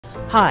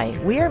us. Hi,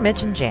 we are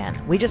Mitch and Jan.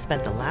 We just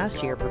spent the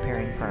last year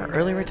preparing for our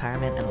early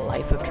retirement and a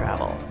life of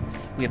travel.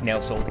 We have now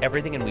sold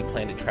everything and we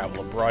plan to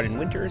travel abroad in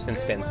winters and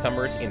spend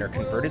summers in our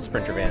converted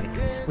Sprinter van.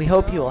 We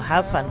hope you will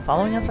have fun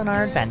following us on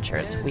our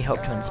adventures. We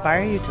hope to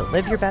inspire you to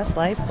live your best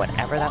life,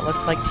 whatever that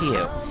looks like to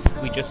you.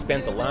 We just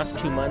spent the last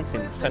 2 months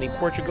in sunny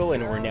Portugal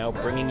and we're now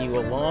bringing you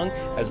along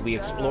as we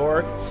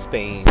explore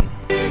Spain.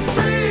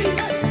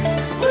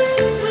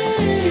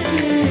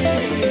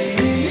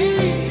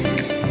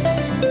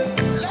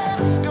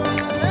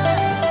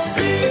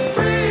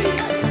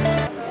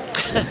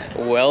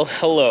 Well,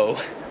 hello.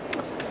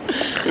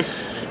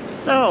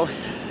 So,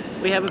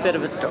 we have a bit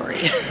of a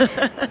story.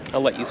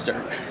 I'll let you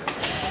start.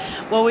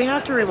 Well, we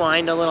have to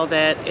rewind a little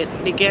bit.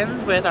 It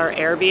begins with our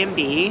Airbnb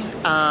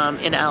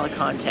in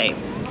Alicante.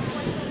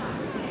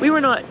 We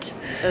were not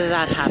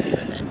that happy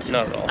with it.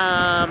 Not at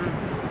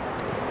all.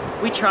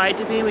 We tried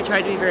to be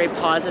very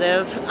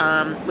positive.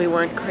 We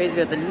weren't crazy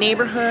about the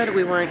neighborhood.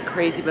 We weren't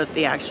crazy about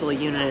the actual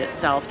unit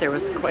itself. There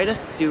was quite a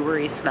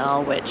sewery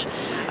smell, which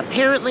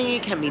apparently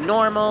can be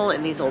normal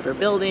in these older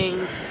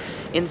buildings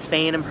in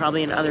Spain and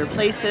probably in other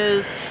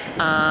places.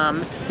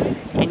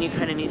 And you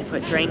kind of need to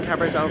put drain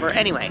covers over.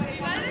 Anyway,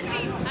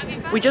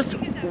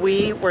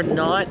 we were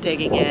not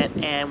digging it,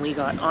 and we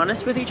got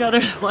honest with each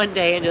other one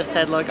day and just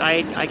said, look,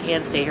 I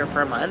can't stay here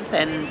for a month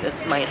and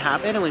this might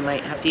happen and we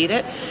might have to eat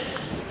it.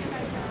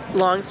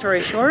 Long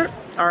story short,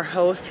 our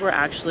hosts were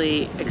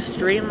actually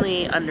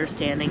extremely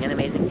understanding and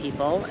amazing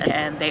people,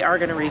 and they are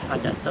going to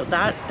refund us. So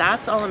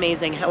that's all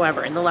amazing.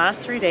 However, in the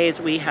last 3 days,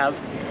 we have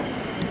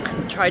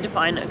tried to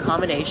find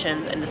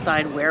accommodations and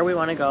decide where we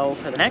want to go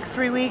for the next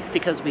 3 weeks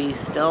because we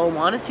still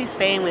want to see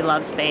Spain. We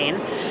love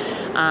Spain.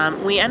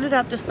 We ended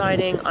up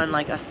deciding on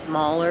like a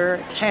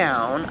smaller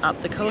town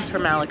up the coast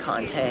from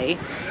Alicante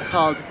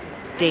called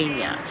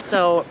Dénia.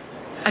 So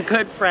a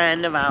good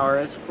friend of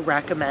ours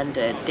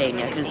recommended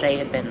Dénia because they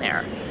had been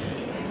there.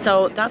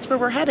 So that's where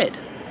we're headed.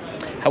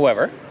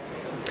 However,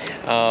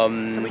 so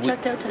we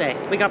checked out today.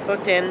 We got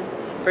booked in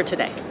for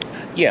today.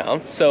 Yeah,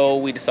 so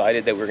we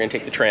decided that we were going to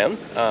take the tram,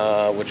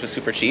 which was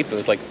super cheap. It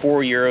was like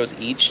 €4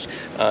 each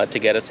to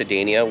get us to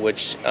Dénia,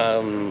 which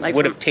like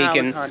would have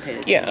taken,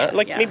 Alicante to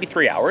Dénia, maybe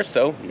 3 hours,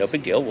 so no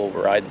big deal. We'll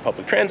ride the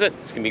public transit.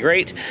 It's going to be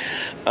great.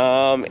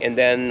 And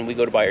then we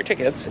go to buy our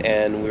tickets,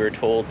 and we were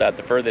told that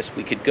the furthest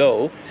we could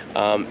go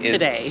is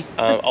today.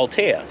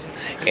 Altea.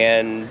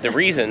 And the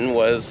reason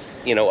was,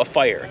 a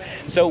fire.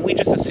 So we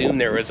just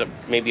assumed there was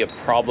maybe a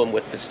problem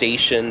with the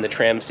station, the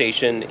tram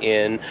station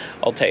in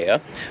Altea.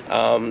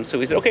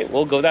 So we said, okay,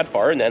 we'll go that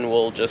far and then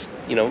we'll just,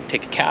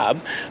 take a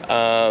cab.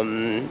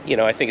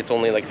 I think it's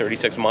only like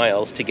 36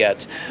 miles to get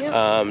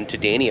to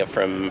Dénia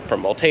from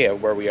Altea,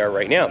 where we are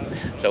right now.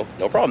 So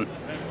no problem.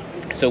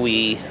 So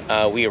we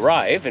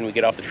arrive and we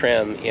get off the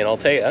tram in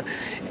Altea,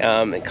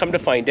 and come to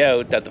find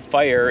out that the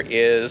fire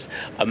is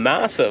a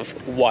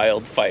massive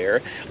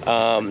wildfire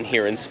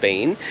here in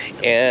Spain,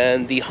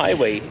 and the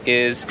highway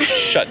is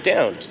shut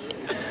down.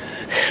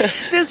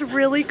 This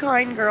really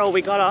kind girl,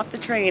 we got off the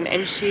train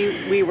and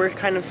we were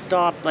kind of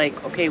stopped,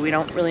 like, okay, we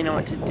don't really know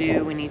what to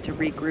do. We need to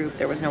regroup.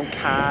 There was no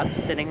cab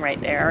sitting right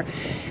there.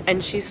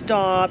 And she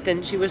stopped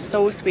and she was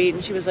so sweet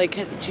and she was like,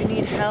 do you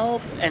need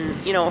help? And,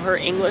 her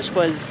English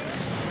was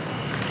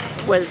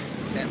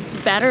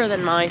better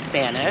than my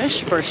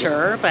Spanish for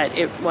sure, but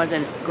it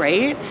wasn't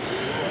great.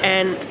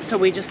 And so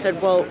we just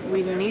said, well,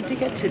 we need to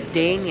get to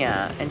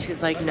Dénia. And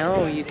she's like,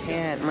 no, you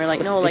can't. And we're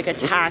like, no, like a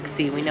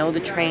taxi. We know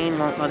the train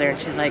won't go there. And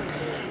she's like,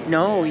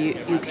 no,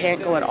 you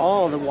can't go at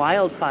all. The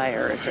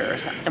wildfires or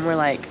something. And we're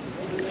like,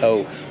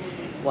 oh,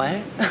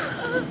 what?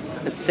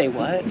 Say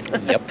what?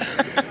 Yep.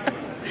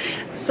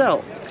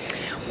 So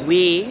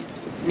we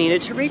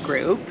needed to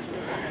regroup,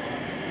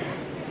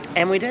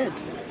 and we did.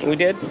 We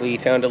did. We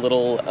found a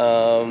little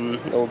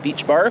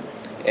beach bar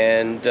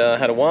and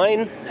had a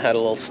wine, had a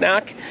little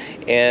snack,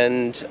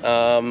 and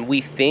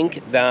we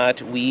think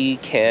that we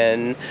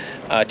can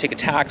take a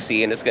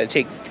taxi, and it's going to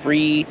take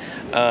three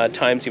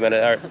times the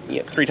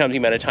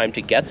amount of time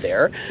to get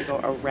there. To go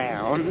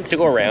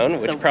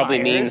around, which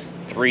probably means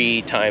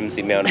 3 times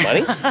the amount of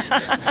money.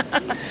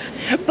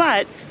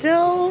 But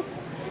still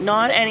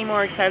not any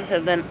more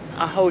expensive than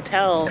a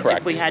hotel.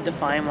 Correct. If we had to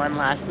find one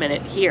last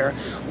minute here.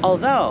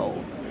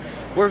 Although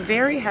we're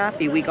very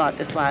happy we got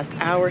this last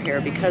hour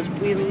here because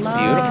we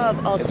love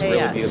Altea. It's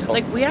really beautiful.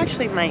 Like, we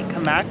actually might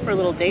come back for a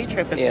little day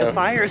trip if the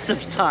fires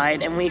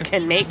subside and we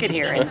can make it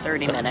here in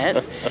 30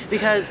 minutes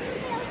because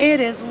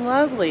it is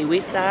lovely.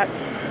 We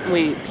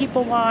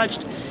people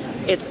watched.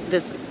 It's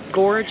this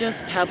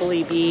gorgeous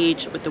pebbly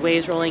beach with the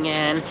waves rolling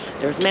in.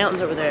 There's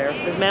mountains over there.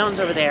 There's mountains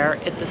over there.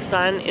 The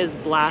sun is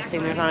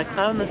blasting. There's not a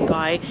cloud in the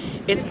sky.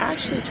 It's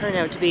actually turned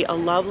out to be a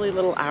lovely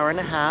little hour and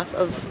a half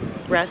of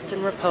rest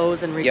and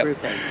repose and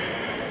regrouping. Yep.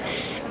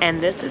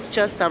 And this is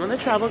just some of the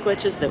travel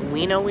glitches that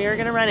we know we are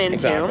going to run into.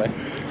 Exactly.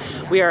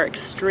 We are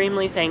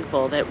extremely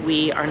thankful that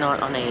we are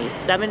not on a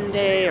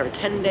 7-day or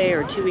 10-day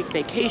or 2-week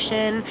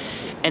vacation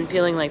and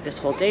feeling like this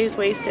whole day is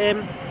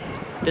wasted.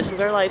 This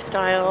is our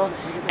lifestyle,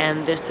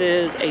 and this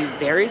is a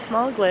very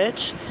small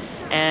glitch.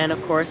 And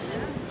of course,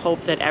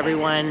 hope that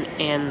everyone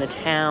in the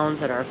towns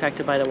that are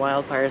affected by the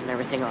wildfires and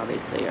everything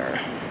obviously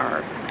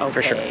are okay.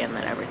 For sure. And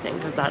that everything,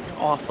 because that's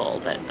awful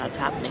that that's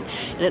happening.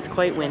 And it's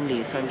quite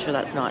windy, so I'm sure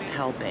that's not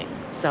helping.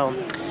 So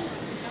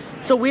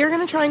we're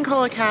going to try and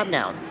call a cab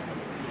now.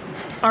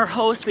 Our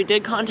host, we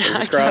did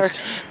contact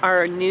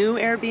our new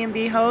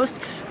Airbnb host,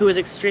 who was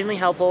extremely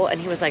helpful, and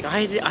he was like,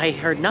 I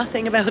heard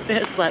nothing about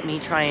this, let me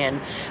try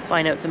and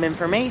find out some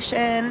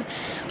information.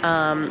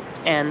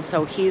 And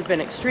so he's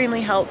been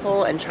extremely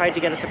helpful and tried to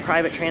get us a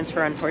private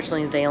transfer.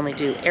 Unfortunately, they only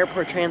do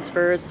airport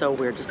transfers, so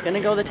we're just gonna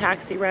go the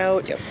taxi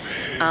route. Yep.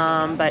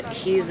 But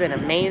he's been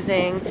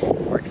amazing.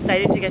 We're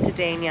excited to get to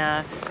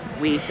Dénia.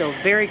 We feel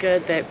very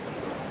good that,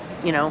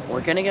 you know,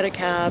 we're gonna get a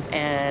cab,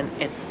 and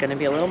it's gonna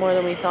be a little more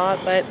than we thought,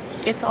 but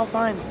it's all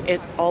fine.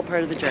 It's all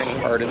part of the journey.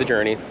 Part of the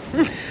journey.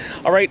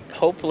 All right,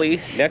 hopefully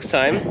next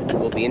time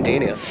we'll be in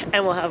Dénia.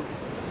 And we'll have,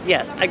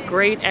 yes, a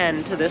great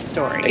end to this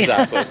story.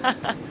 Exactly.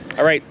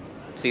 All right,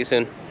 see you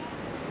soon.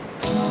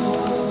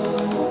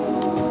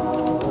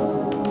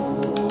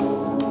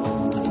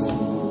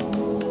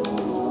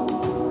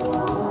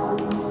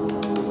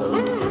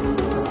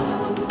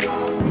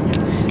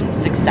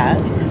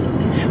 Success.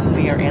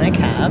 We are in a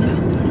cab,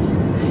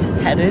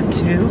 headed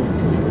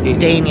to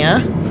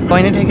Dénia.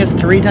 Going to take us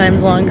 3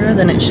 times longer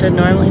than it should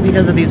normally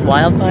because of these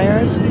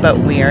wildfires, but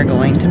we are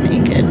going to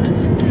make it.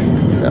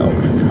 So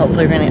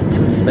hopefully we're going to get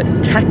some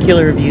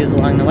spectacular views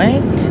along the way.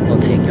 We'll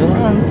take you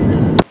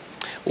along.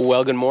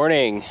 Well, good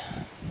morning.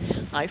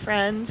 Hi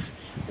friends,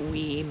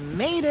 we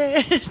made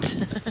it.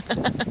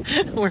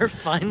 We're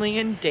finally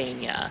in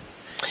Dénia.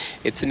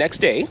 It's the next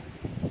day.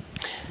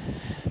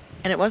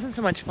 And it wasn't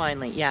so much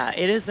finally. Yeah,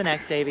 it is the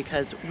next day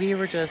because we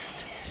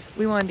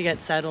wanted to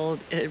get settled.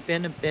 It had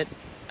been a bit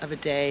of a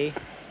day.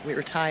 We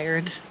were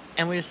tired,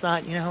 and we just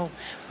thought, you know,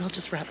 we'll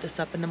just wrap this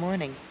up in the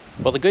morning.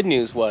 Well, the good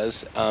news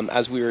was,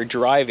 as we were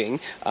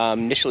driving,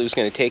 initially it was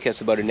going to take us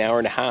about an hour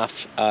and a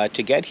half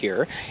to get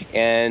here,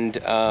 and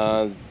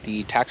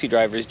the taxi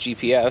driver's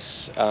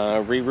GPS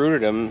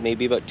rerouted him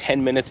maybe about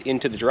 10 minutes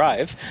into the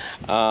drive,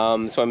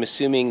 so I'm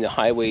assuming the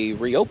highway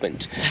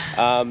reopened.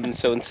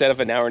 So instead of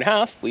an hour and a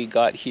half, we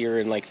got here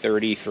in like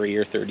 33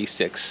 or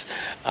 36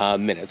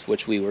 minutes,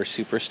 which we were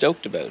super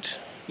stoked about.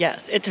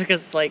 Yes, it took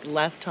us like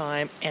less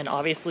time, and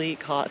obviously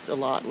cost a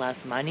lot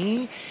less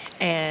money,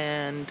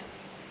 and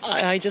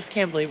I just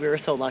can't believe we were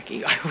so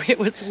lucky.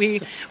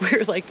 We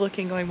were like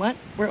looking, going, what?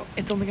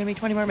 It's only gonna be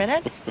 20 more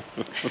minutes?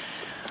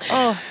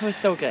 Oh, it was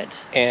so good.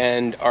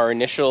 And our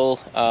initial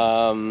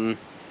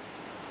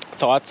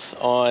thoughts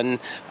on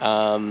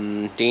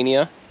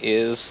Dénia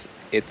is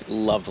it's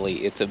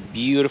lovely. It's a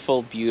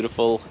beautiful,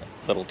 beautiful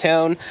little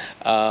town.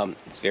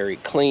 It's very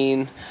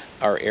clean.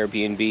 Our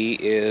Airbnb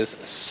is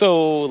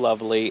so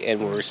lovely,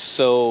 and we're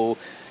so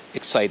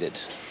excited.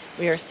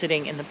 We are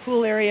sitting in the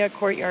pool area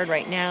courtyard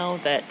right now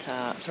that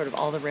sort of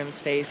all the rooms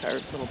face. Our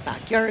little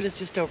backyard is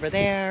just over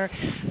there.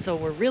 So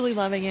we're really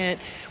loving it.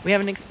 We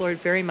haven't explored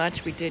very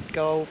much. We did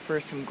go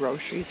for some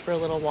groceries for a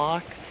little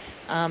walk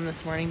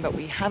this morning, but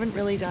we haven't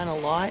really done a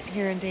lot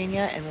here in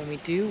Dénia. And when we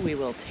do, we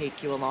will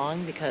take you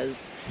along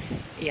because,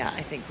 yeah,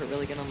 I think we're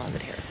really gonna love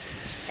it here.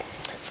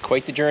 It's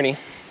quite the journey.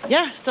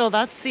 Yeah, so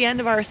that's the end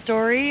of our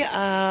story.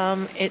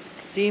 It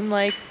seemed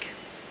like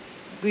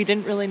we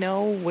didn't really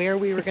know where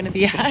we were going to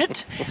be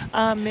at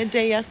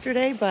midday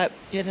yesterday, but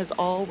it has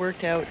all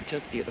worked out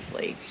just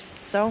beautifully.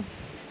 So,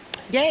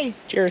 yay.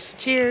 Cheers.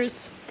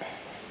 Cheers.